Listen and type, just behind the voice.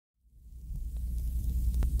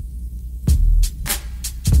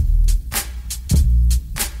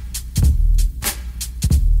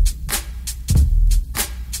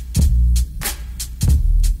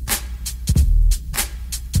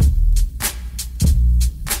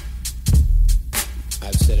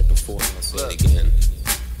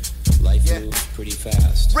pretty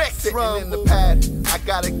fast. RICS sitting in the pad, I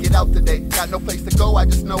gotta get out today. Got no place to go, I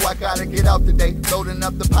just know I gotta get out today. Loading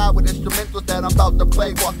up the pod with instrumentals that I'm about to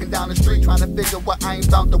play. Walking down the street trying to figure what I ain't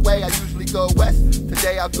found the way. I usually go west,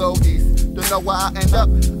 today I'll go east. Don't know where I end up,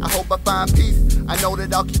 I hope I find peace. I know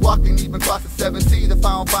that I'll keep walking, even cross the 7 seas. If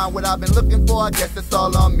I don't find what I've been looking for, I guess it's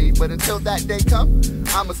all on me. But until that day come,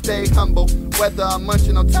 I'ma stay humble. Whether I'm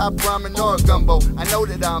munching on top ramen or a gumbo, I know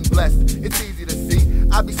that I'm blessed, it's easy to see.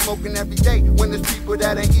 I be smoking every day when there's people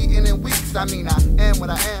that ain't eating in weeks. I mean, I am what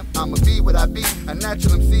I am, I'ma be what I be. A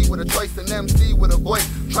natural MC with a choice, an MC with a voice.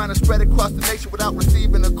 Trying to spread across the nation without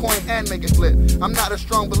receiving a coin and make it flip. I'm not a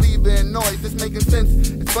strong believer in noise, it's making sense.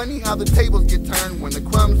 It's funny how the tables get turned when the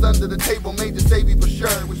crumbs under the table made the savvy for sure.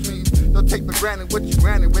 Which means don't take for granted what you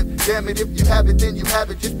granted with. Damn it, if you have it, then you have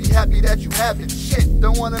it. Just be happy that you have it. Shit,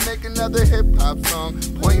 don't wanna make another hip-hop song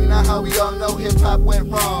pointing out how we all know hip-hop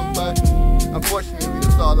went wrong. But unfortunately,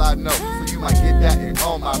 that's all I know. So you might get that in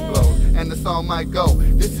all my flows, and the song might go,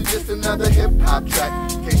 this is just another hip-hop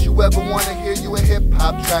track. In case you ever wanna hear you a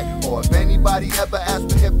hip-hop track, or if anybody ever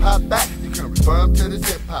asks for hip-hop back, you can refer them to this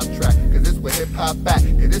hip-hop track, cause this where hip-hop back.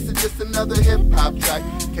 Yeah, this is just another hip-hop track.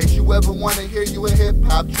 In case you ever wanna hear you a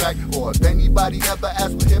hip-hop track, or if anybody ever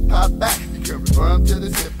asks for hip-hop back, you can refer them to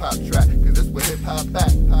this hip-hop track, cause this where hip-hop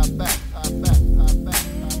back, pop back, pop back, pop back,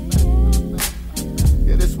 pop back, pop back.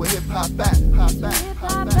 Yeah, this where hip-hop back, pop back,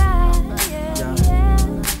 pop back, pop back.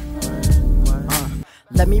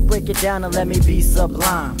 Let me break it down and let me be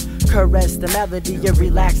sublime. Caress the melody and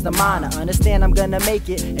relax the mind. I understand I'm gonna make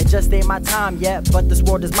it, it just ain't my time yet. But this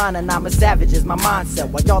world is mine and I'm a savage is my mindset.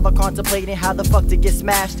 While y'all are contemplating how the fuck to get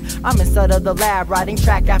smashed, I'm inside of the lab writing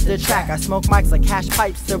track after track. I smoke mics like hash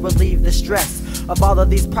pipes to relieve the stress of all of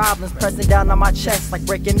these problems pressing down on my chest. Like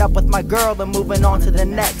breaking up with my girl and moving on to the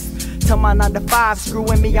next. Till my 9 to 5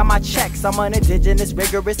 screwing me on my checks. I'm an indigenous,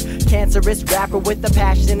 rigorous, cancerous rapper with a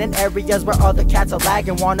passion in areas where other cats are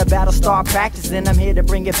lagging. Wanna battle, start practicing, I'm here to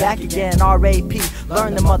bring it back again. R.A.P.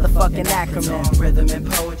 Learn the motherfucking acronym. Rhythm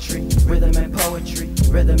and poetry, rhythm and poetry,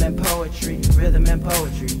 rhythm and poetry, rhythm and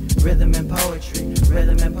poetry, rhythm and poetry,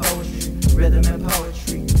 rhythm and poetry, rhythm and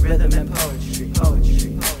poetry, rhythm and poetry,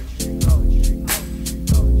 poetry.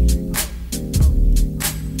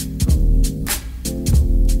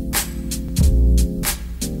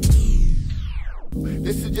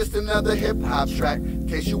 This is just another hip-hop track. In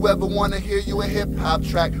case you ever wanna hear you a hip-hop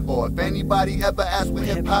track, or if anybody ever asks for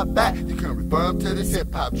hip-hop back, you can refer them to this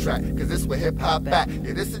hip-hop track, cause this where hip-hop back.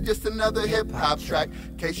 Yeah, this is just another hip-hop track.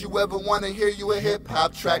 In case you ever wanna hear you a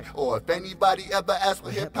hip-hop track, or if anybody ever asks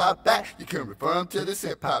for hip-hop back, you can refer them to this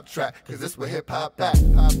hip-hop track, cause this where hip-hop back.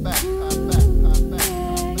 Pop back, pop back, pop back,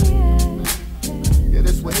 pop back. Yeah,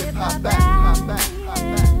 this where hip-hop back, pop back, pop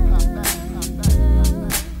back.